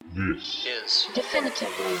This is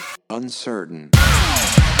definitively uncertain.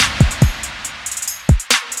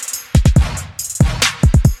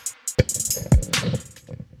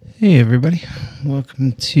 Hey everybody,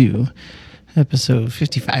 welcome to episode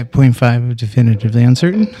 55.5 of Definitively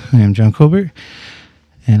Uncertain. I am John Colbert,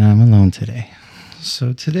 and I'm alone today.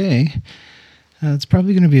 So today, it's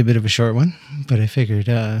probably going to be a bit of a short one, but I figured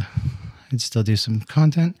I'd still do some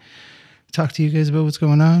content, talk to you guys about what's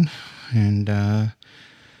going on, and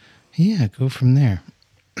go from there.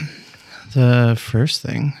 The first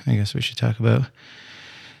thing I guess we should talk about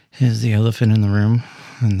is the elephant in the room,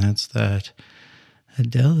 and that's that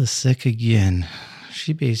Adele is sick again.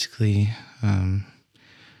 She basically, I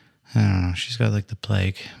don't know, she's got like the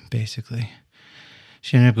plague, basically.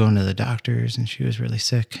 She ended up going to the doctors and she was really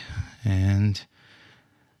sick, and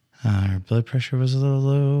her blood pressure was a little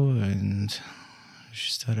low, and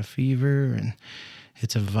she's had a fever, and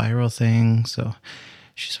it's a viral thing, so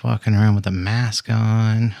she's walking around with a mask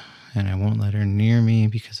on, and I won't let her near me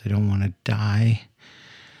because I don't want to die.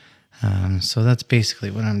 So that's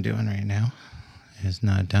basically what I'm doing right now, is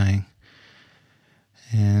not dying.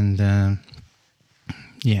 And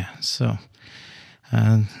so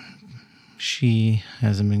she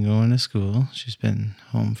hasn't been going to school. She's been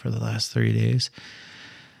home for the last 3 days.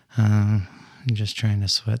 I'm just trying to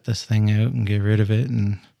sweat this thing out and get rid of it.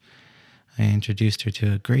 And I introduced her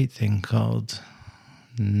to a great thing called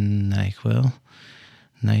NyQuil,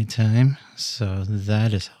 nighttime. So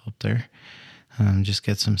that has helped her just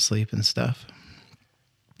get some sleep and stuff.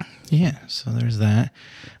 Yeah, so there's that.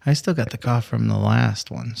 I still got the cough from the last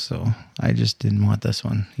one, so I just didn't want this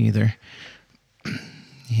one either.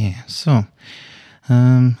 Yeah, so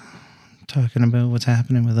talking about what's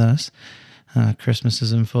happening with us. Christmas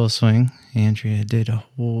is in full swing. Andrea did a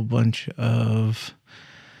whole bunch of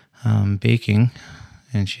baking,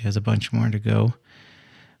 and she has a bunch more to go,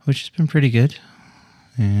 which has been pretty good.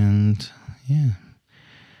 And yeah,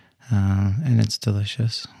 and it's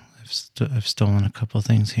delicious. I've stolen a couple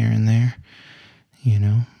things here and there,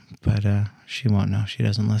 but she won't know. She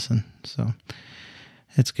doesn't listen, so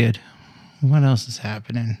it's good. What else is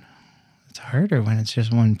happening? It's harder when it's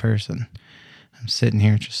just one person. I'm sitting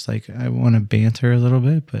here just like I want to banter a little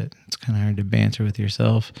bit, but it's kind of hard to banter with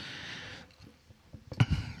yourself.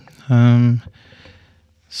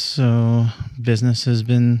 So business has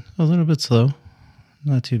been a little bit slow,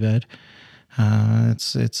 not too bad.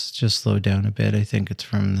 It's just slowed down a bit. I think it's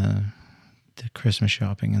from the Christmas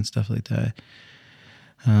shopping and stuff like that.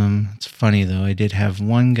 It's funny though. I did have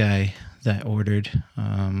one guy that ordered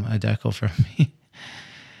a decal from me.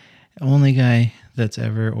 Only guy that's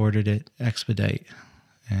ever ordered it expedite.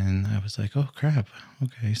 And I was like, oh crap.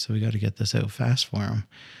 Okay, so we got to get this out fast for him.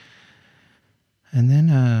 And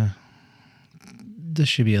then this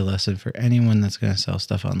should be a lesson for anyone that's going to sell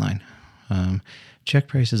stuff online. Check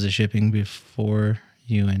prices of shipping before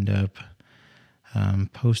you end up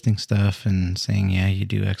posting stuff and saying, yeah, you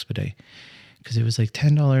do expedite. Because it was like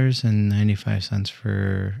 $10.95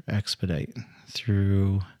 for expedite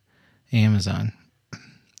through Amazon.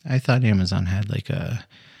 I thought Amazon had like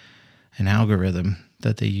an algorithm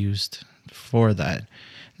that they used for that,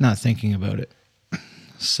 not thinking about it.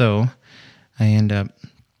 So I end up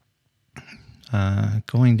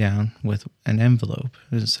going down with an envelope,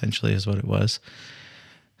 essentially is what it was.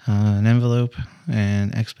 An envelope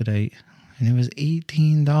and expedite, and it was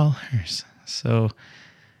 $18. So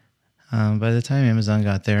by the time Amazon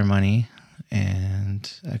got their money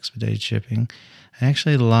and expedited shipping, I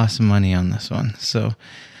actually lost money on this one. So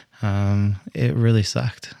it really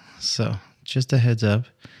sucked. So just a heads up,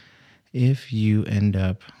 if you end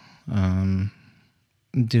up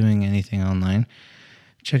doing anything online,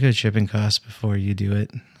 check out shipping costs before you do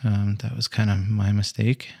it. That was kind of my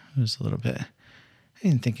mistake. It was a little bit... I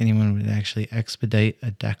didn't think anyone would actually expedite a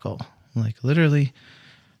decal. Like literally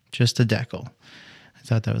just a decal. I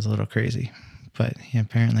thought that was a little crazy. But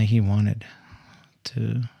apparently he wanted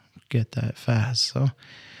to get that fast. So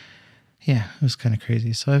yeah, it was kind of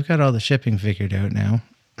crazy. So I've got all the shipping figured out now.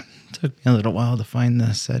 It took me a little while to find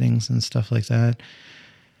the settings and stuff like that.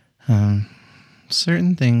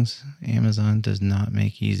 Certain things Amazon does not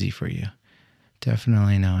make easy for you.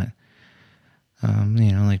 Definitely not.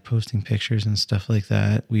 Like posting pictures and stuff like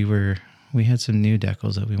that. We had some new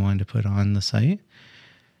decals that we wanted to put on the site,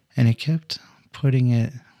 and it kept putting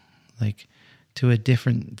it like to a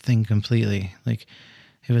different thing completely. Like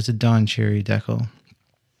it was a Don Cherry decal,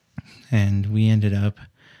 and we ended up,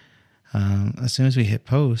 as soon as we hit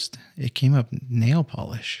post, it came up nail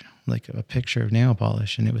polish, like a picture of nail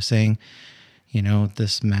polish, and it was saying,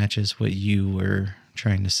 this matches what you were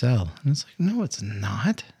trying to sell. And it's like, no, it's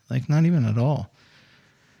not. Like, not even at all.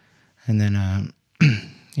 And then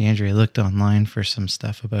Andrea looked online for some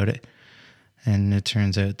stuff about it, and it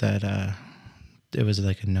turns out that it was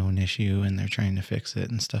like a known issue and they're trying to fix it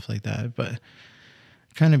and stuff like that. But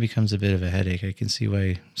it kind of becomes a bit of a headache. I can see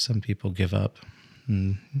why some people give up.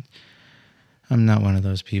 And I'm not one of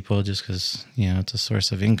those people, just because, it's a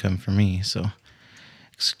source of income for me. So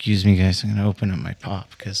excuse me, guys. I'm going to open up my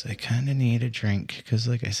pop because I kind of need a drink because,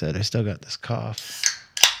 like I said, I still got this cough.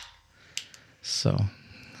 So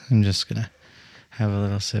I'm just going to have a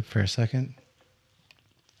little sip for a second.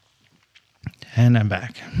 And I'm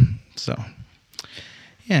back. So,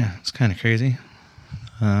 yeah, it's kind of crazy.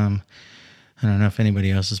 I don't know if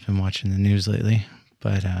anybody else has been watching the news lately,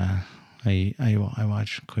 but I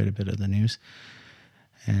watch quite a bit of the news.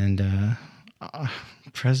 And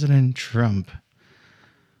President Trump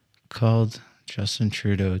called Justin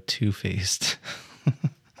Trudeau two-faced,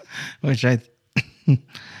 which I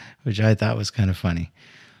thought was kind of funny.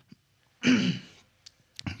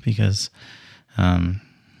 Because,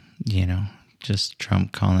 just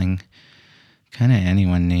Trump calling kind of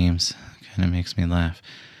anyone names kind of makes me laugh.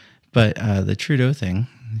 But the Trudeau thing,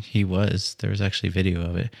 there was actually video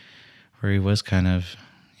of it where he was kind of,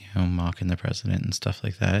 mocking the president and stuff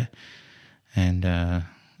like that. And,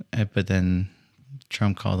 but then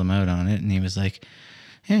Trump called him out on it and he was like,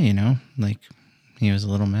 yeah, he was a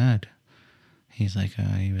little mad. He's like,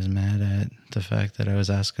 he was mad at the fact that I was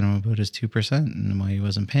asking him about his 2% and why he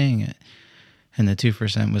wasn't paying it. And the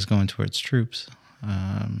 2% was going towards troops.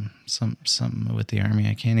 Something with the army.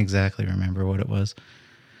 I can't exactly remember what it was.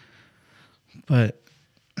 But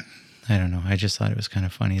I don't know. I just thought it was kind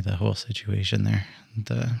of funny, the whole situation there.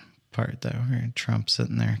 The part that where Trump's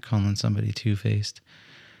sitting there calling somebody two-faced.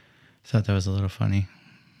 I thought that was a little funny.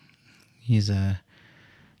 I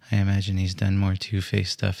imagine he's done more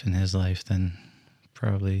two-faced stuff in his life than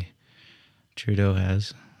probably Trudeau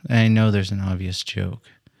has. I know there's an obvious joke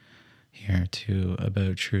here too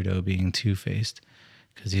about Trudeau being two-faced,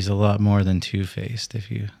 because he's a lot more than two-faced.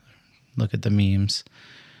 If you look at the memes,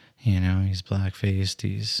 he's black-faced,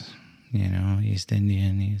 he's, East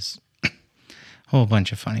Indian, he's a whole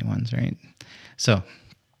bunch of funny ones, right? So,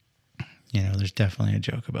 there's definitely a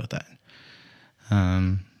joke about that.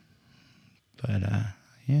 But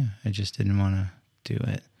yeah, I just didn't want to do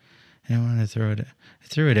it. I wanted to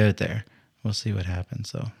throw it out there. We'll see what happens.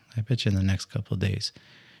 So I bet you in the next couple of days,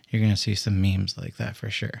 you're going to see some memes like that for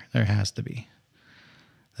sure. There has to be.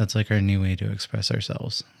 That's like our new way to express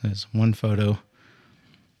ourselves. There's one photo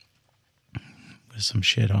with some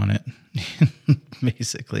shit on it,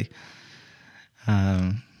 basically.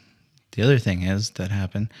 The other thing that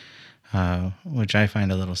happened, which I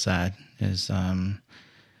find a little sad, is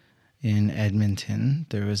in Edmonton,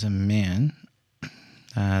 there was a man.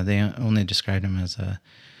 They only described him as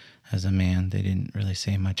a man. They didn't really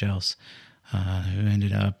say much else. Who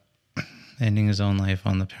ended up ending his own life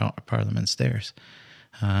on the Parliament stairs.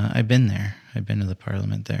 I've been there. I've been to the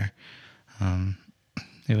Parliament there.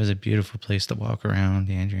 It was a beautiful place to walk around.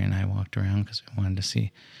 Andrea and I walked around because we wanted to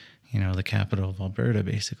see, the capital of Alberta,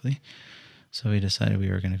 basically. So we decided we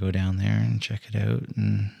were going to go down there and check it out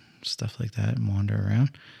and stuff like that and wander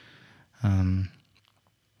around.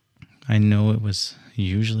 I know it was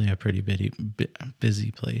usually a pretty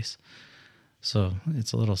busy place. So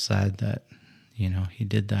it's a little sad that, he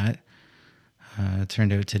did that. It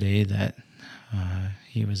turned out today that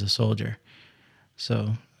he was a soldier.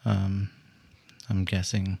 So I'm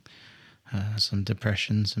guessing some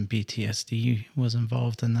depression, some PTSD was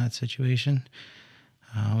involved in that situation,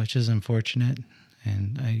 which is unfortunate.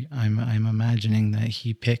 And I'm imagining that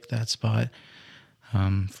he picked that spot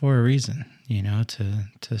for a reason,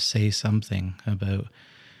 to say something about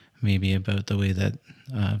the way that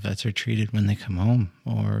vets are treated when they come home,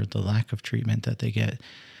 or the lack of treatment that they get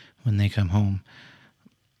when they come home,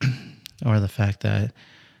 or the fact that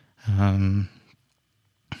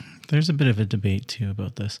there's a bit of a debate too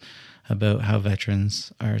about this, about how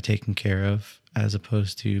veterans are taken care of as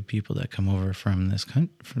opposed to people that come over from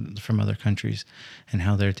from other countries, and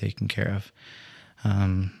how they're taken care of.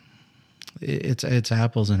 It's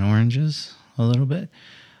apples and oranges a little bit,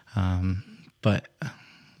 but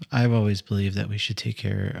I've always believed that we should take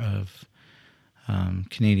care of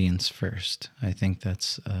Canadians first. I think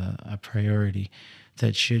that's a priority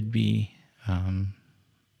that should be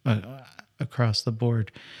across the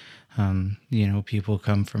board. People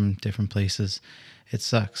come from different places. It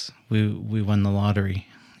sucks. We won the lottery,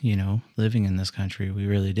 living in this country. We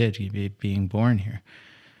really did. Being born here,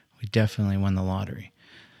 we definitely won the lottery.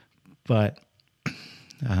 But,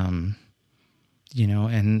 and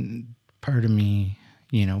part of me,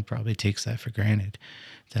 probably takes that for granted,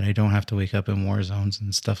 that I don't have to wake up in war zones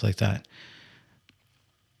and stuff like that.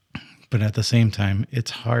 But at the same time,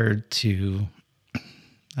 it's hard to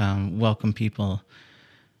welcome people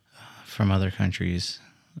from other countries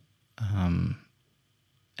and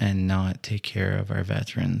not take care of our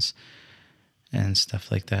veterans and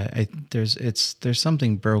stuff like that. There's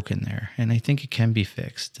something broken there, and I think it can be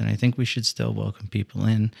fixed, and I think we should still welcome people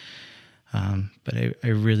in. But I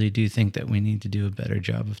really do think that we need to do a better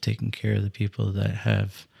job of taking care of the people that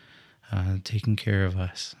have taken care of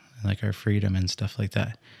us, like our freedom and stuff like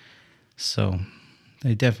that. So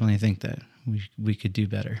I definitely think that we could do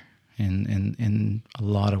better in a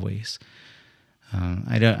lot of ways.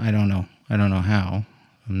 I don't know how.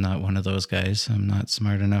 I'm not one of those guys. I'm not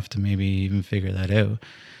smart enough to maybe even figure that out.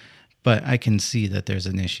 But I can see that there's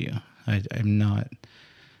an issue. I'm not.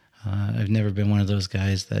 I've never been one of those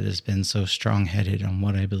guys that has been so strong-headed on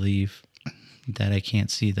what I believe that I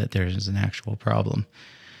can't see that there's an actual problem.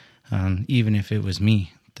 Even if it was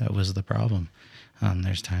me that was the problem.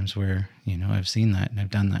 There's times where, I've seen that and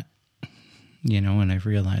I've done that, and I've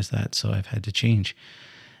realized that, so I've had to change.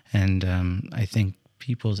 And I think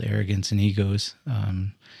people's arrogance and egos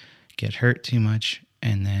get hurt too much,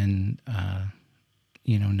 and then,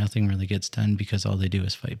 nothing really gets done because all they do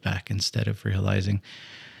is fight back instead of realizing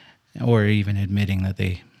or even admitting that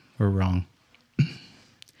they were wrong. But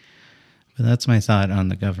that's my thought on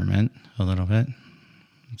the government a little bit.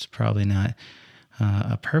 It's probably not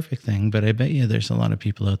a perfect thing, but I bet you there's a lot of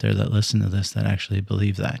people out there that listen to this that actually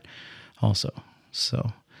believe that also.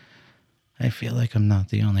 So I feel like I'm not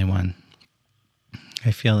the only one.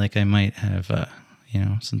 I feel like I might have,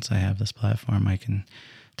 since I have this platform, I can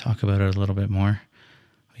talk about it a little bit more.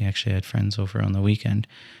 We actually had friends over on the weekend,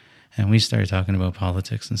 and we started talking about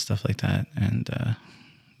politics and stuff like that. And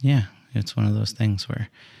it's one of those things where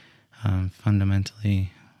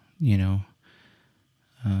fundamentally,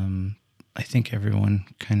 I think everyone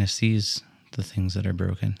kind of sees the things that are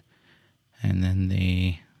broken, and then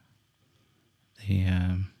they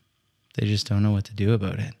just don't know what to do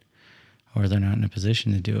about it, or they're not in a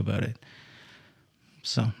position to do about it.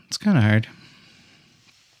 So it's kind of hard.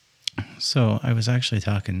 So I was actually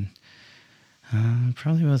talking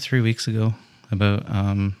probably about 3 weeks ago about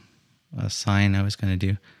a sign I was going to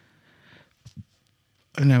do,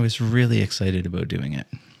 and I was really excited about doing it.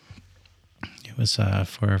 It was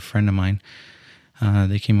for a friend of mine.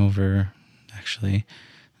 They came over, actually,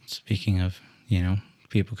 speaking of,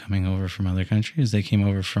 people coming over from other countries, they came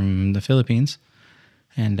over from the Philippines,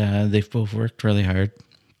 and they've both worked really hard.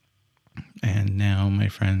 And now my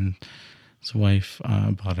friend's wife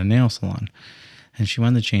bought a nail salon, and she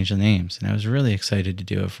wanted to change the names, and I was really excited to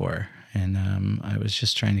do it for her. And I was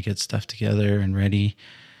just trying to get stuff together and ready,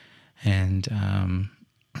 and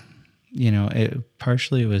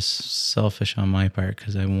partially it was selfish on my part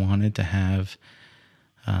because I wanted to have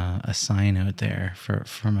a sign out there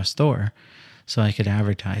from a store so I could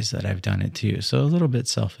advertise that I've done it too. So a little bit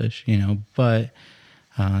selfish, but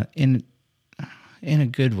in a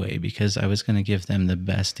good way, because I was going to give them the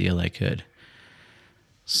best deal I could.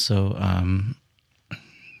 So I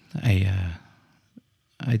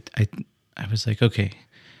was like, okay,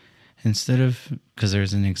 instead of, because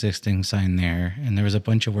there's an existing sign there, and there was a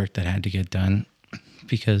bunch of work that had to get done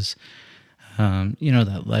because,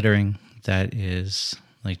 that lettering that is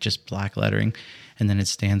like just black lettering, and then it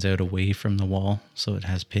stands out away from the wall, so it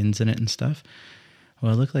has pins in it and stuff.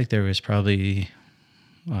 Well, it looked like there was probably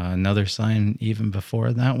another sign even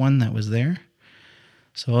before that one that was there.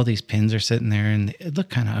 So all these pins are sitting there, and it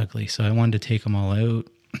looked kind of ugly, so I wanted to take them all out.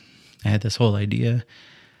 I had this whole idea,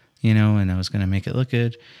 and I was going to make it look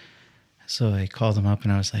good. So I called them up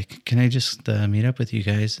and I was like, can I just meet up with you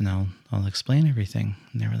guys and I'll explain everything?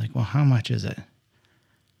 And they were like, well, how much is it?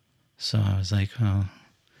 So I was like, well,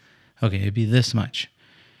 okay, it'd be this much.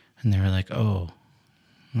 And they were like, oh.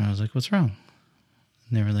 And I was like, what's wrong?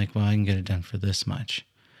 And they were like, well, I can get it done for this much.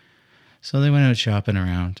 So they went out shopping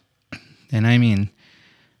around. And I mean,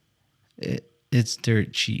 it's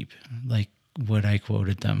dirt cheap, like what I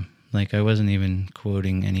quoted them. Like I wasn't even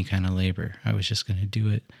quoting any kind of labor. I was just going to do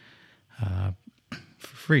it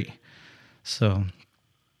for free. So,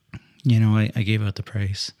 I gave out the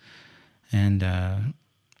price, and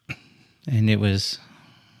it was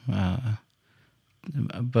about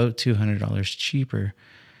 $200 cheaper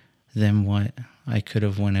than what I could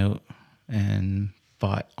have went out and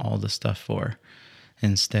bought all the stuff for.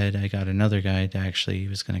 Instead, I got another guy that actually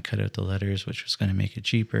was going to cut out the letters, which was going to make it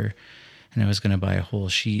cheaper. And I was going to buy a whole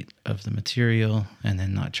sheet of the material and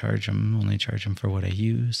then not charge them, only charge them for what I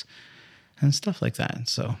use and stuff like that.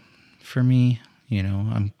 So for me,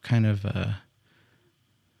 I'm kind of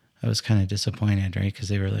I was kind of disappointed, right? Because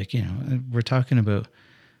they were like, we're talking about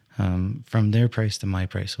from their price to my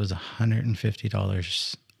price was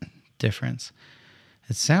 $150 difference.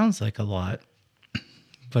 It sounds like a lot,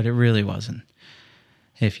 but it really wasn't.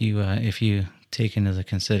 If you take into the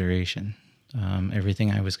consideration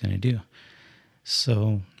everything I was going to do.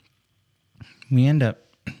 So we end up,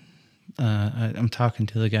 I'm talking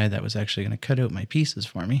to the guy that was actually going to cut out my pieces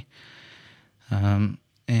for me.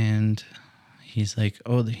 And he's like,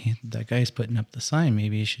 oh, that guy's putting up the sign.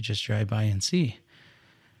 Maybe you should just drive by and see.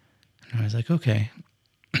 And I was like, okay.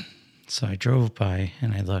 So I drove by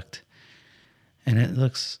and I looked, and it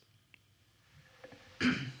looks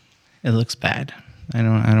bad. I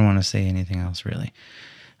don't want to say anything else really,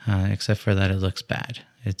 except for that it looks bad.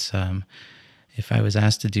 It's if I was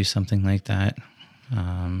asked to do something like that,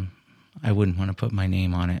 I wouldn't want to put my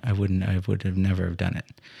name on it. I would have never have done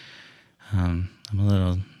it. I'm a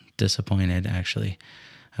little disappointed, actually.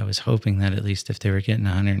 I was hoping that at least if they were getting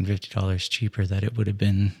 $150 cheaper, that it would have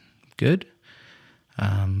been good.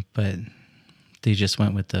 But they just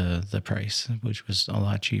went with the price, which was a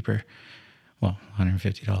lot cheaper. Well,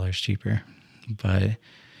 $150 cheaper. But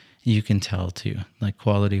you can tell too, like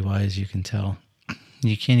quality-wise, you can tell.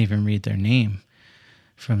 You can't even read their name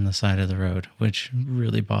from the side of the road, which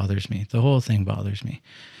really bothers me. The whole thing bothers me.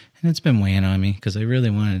 And it's been weighing on me because I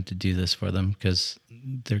really wanted to do this for them because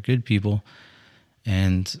they're good people.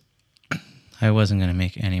 And I wasn't going to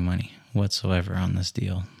make any money whatsoever on this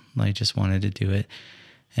deal. I just wanted to do it.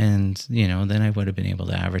 And, then I would have been able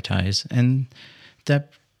to advertise. And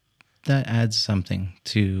that adds something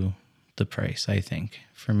to the price, I think,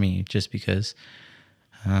 for me, just because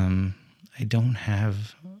I don't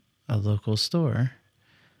have a local store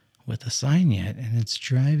with a sign yet, and it's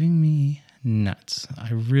driving me nuts.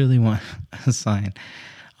 I really want a sign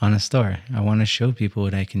on a store. I want to show people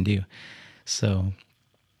what I can do. So,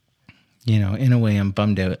 in a way, I'm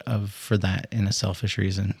bummed out for that in a selfish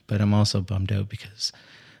reason, but I'm also bummed out because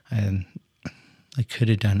I could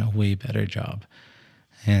have done a way better job.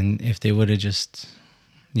 And if they would have just,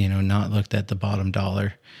 not looked at the bottom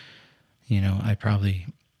dollar, I probably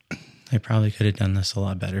could have done this a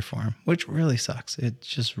lot better for him, which really sucks. It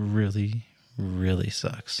just really, really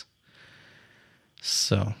sucks.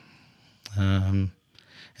 So, and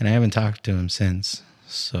I haven't talked to him since.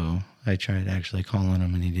 So I tried actually calling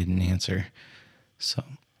him and he didn't answer. So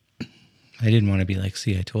I didn't want to be like,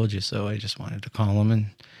 see, I told you so. I just wanted to call him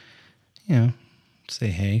and, say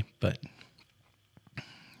hey, but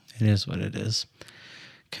it is what it is.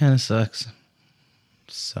 Kind of sucks.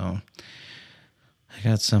 So I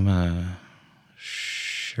got some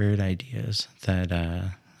shirt ideas that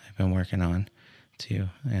I've been working on too,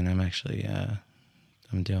 and I'm actually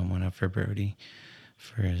I'm doing one up for Brody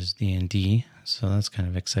for his D&D, so that's kind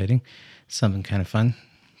of exciting. It's something kind of fun.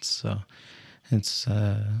 So it's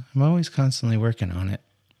I'm always constantly working on it.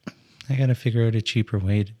 I got to figure out a cheaper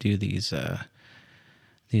way to do these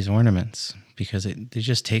ornaments because they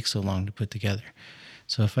just take so long to put together.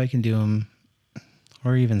 So if I can do them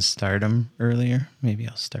or even start them earlier, maybe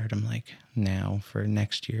I'll start them like now for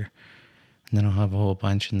next year, and then I'll have a whole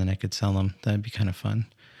bunch and then I could sell them. That'd be kind of fun.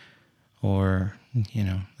 Or, I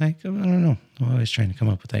don't know. I'm always trying to come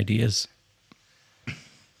up with ideas.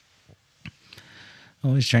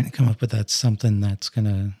 Always trying to come up with something that's going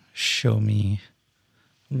to show me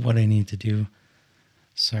what I need to do.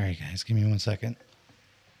 Sorry, guys. Give me 1 second.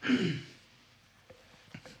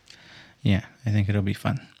 Yeah, I think it'll be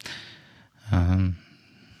fun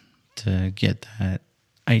to get that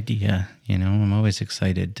idea. I'm always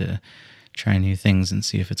excited to try new things and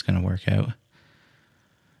see if it's going to work out.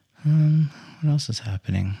 What else is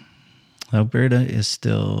happening? Alberta is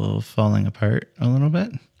still falling apart a little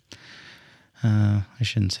bit. I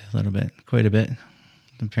shouldn't say a little bit, quite a bit.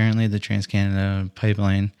 Apparently the Trans-Canada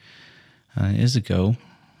pipeline is a go,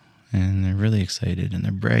 and they're really excited, and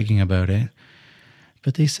they're bragging about it.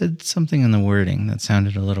 But they said something in the wording that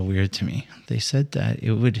sounded a little weird to me. They said that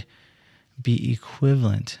it would be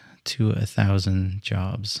equivalent to 1,000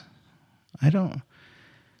 jobs.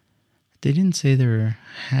 They didn't say there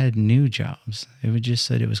had new jobs. It just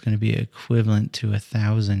said it was going to be equivalent to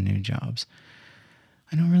 1,000 new jobs.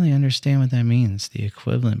 I don't really understand what that means, the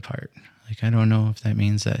equivalent part. I don't know if that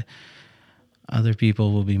means that other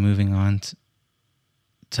people will be moving on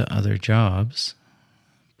to other jobs,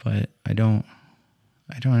 but I don't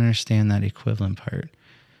understand that equivalent part.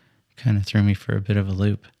 Kind of threw me for a bit of a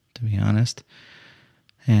loop, to be honest.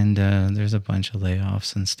 And there's a bunch of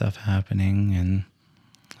layoffs and stuff happening,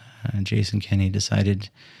 and Jason Kenney decided,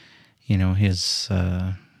 he was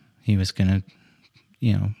going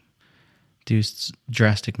to, do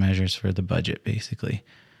drastic measures for the budget, basically.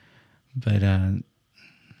 But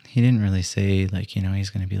he didn't really say, like, he's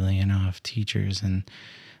going to be laying off teachers and,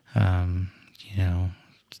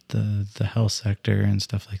 the health sector and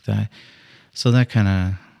stuff like that. So that kind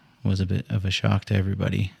of was a bit of a shock to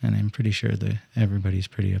everybody. And I'm pretty sure that everybody's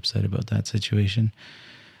pretty upset about that situation,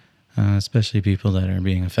 especially people that are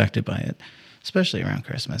being affected by it, especially around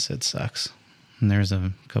Christmas. It sucks. And there's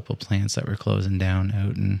a couple plants that were closing down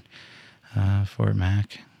out in Fort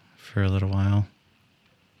Mac for a little while.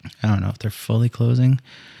 I don't know if they're fully closing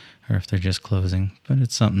or if they're just closing, but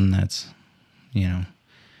it's something that's,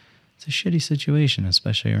 it's a shitty situation,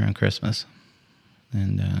 especially around Christmas.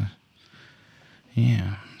 And,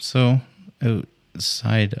 so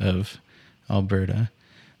outside of Alberta,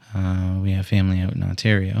 we have family out in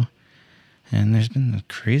Ontario, and there's been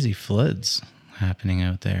crazy floods happening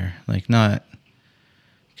out there. Like, not,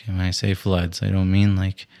 when I say floods, I don't mean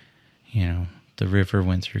like, the river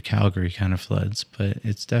went through Calgary kind of floods, but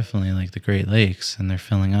it's definitely like the Great Lakes, and they're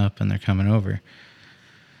filling up and they're coming over.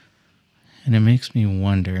 And it makes me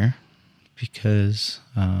wonder, because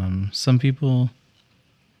some people,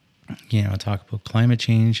 talk about climate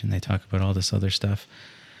change, and they talk about all this other stuff,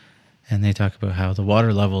 and they talk about how the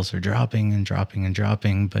water levels are dropping and dropping and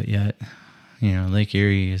dropping, but yet, Lake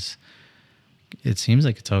Erie it seems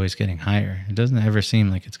like it's always getting higher. It doesn't ever seem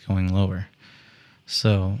like it's going lower.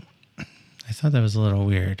 So I thought that was a little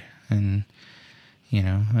weird, and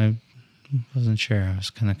I wasn't sure. I was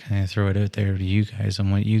gonna kind of throw it out there to you guys on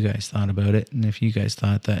what you guys thought about it, and if you guys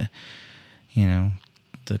thought that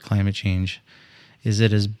the climate change, is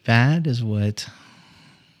it as bad as what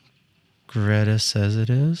Greta says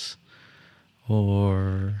it is,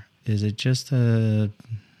 or is it just a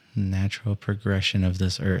natural progression of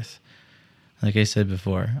this earth? Like I said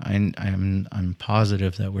before, I'm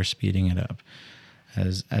positive that we're speeding it up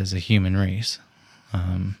as a human race.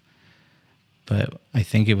 But I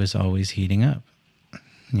think it was always heating up.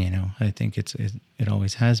 I think it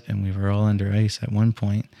always has been. We were all under ice at one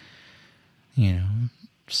point.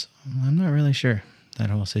 So I'm not really sure, that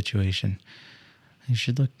whole situation. I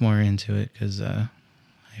should look more into it, because I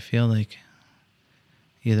feel like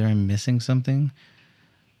either I'm missing something.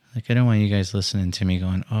 Like, I don't want you guys listening to me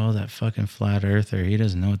going, oh, that fucking flat earther, he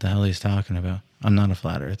doesn't know what the hell he's talking about. I'm not a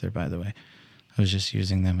flat earther, by the way. I was just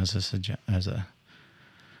using them as a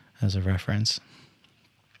reference.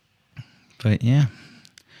 But yeah,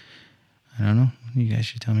 I don't know. You guys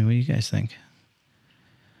should tell me what you guys think.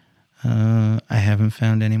 I haven't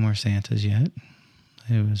found any more Santas yet.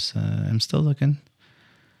 I'm still looking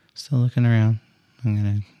around. I'm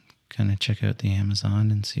gonna kind of check out the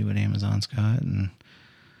Amazon and see what Amazon's got, and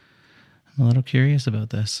I'm a little curious about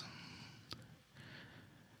this.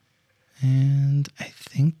 And I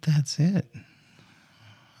think that's it.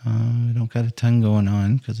 We don't got a ton going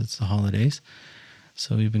on because it's the holidays.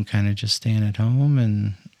 So we've been kind of just staying at home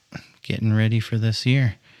and getting ready for this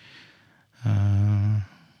year.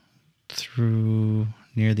 Through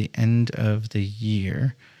near the end of the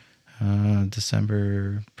year,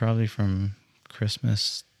 December, probably from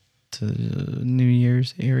Christmas to New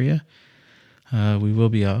Year's area, we will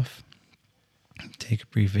be off. Take a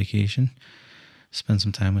brief vacation. Spend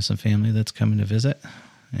some time with some family that's coming to visit.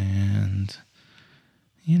 And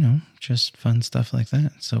just fun stuff like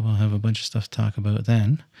that. So we'll have a bunch of stuff to talk about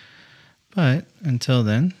then. But until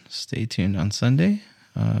then, stay tuned on Sunday.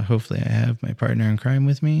 Hopefully I have my partner in crime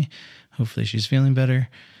with me. Hopefully she's feeling better.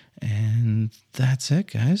 And that's it,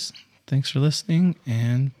 guys. Thanks for listening,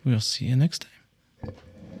 and we'll see you next time.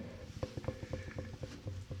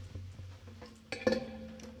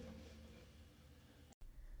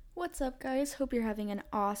 What's up, guys? Hope you're having an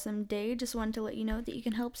awesome day. Just wanted to let you know that you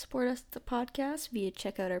can help support us at the podcast via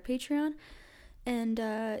check out our Patreon. And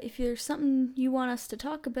if there's something you want us to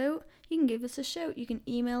talk about, you can give us a shout. You can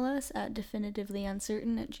email us at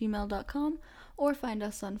definitivelyuncertain@gmail.com or find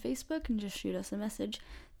us on Facebook and just shoot us a message.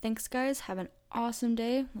 Thanks, guys. Have an awesome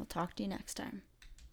day. We'll talk to you next time.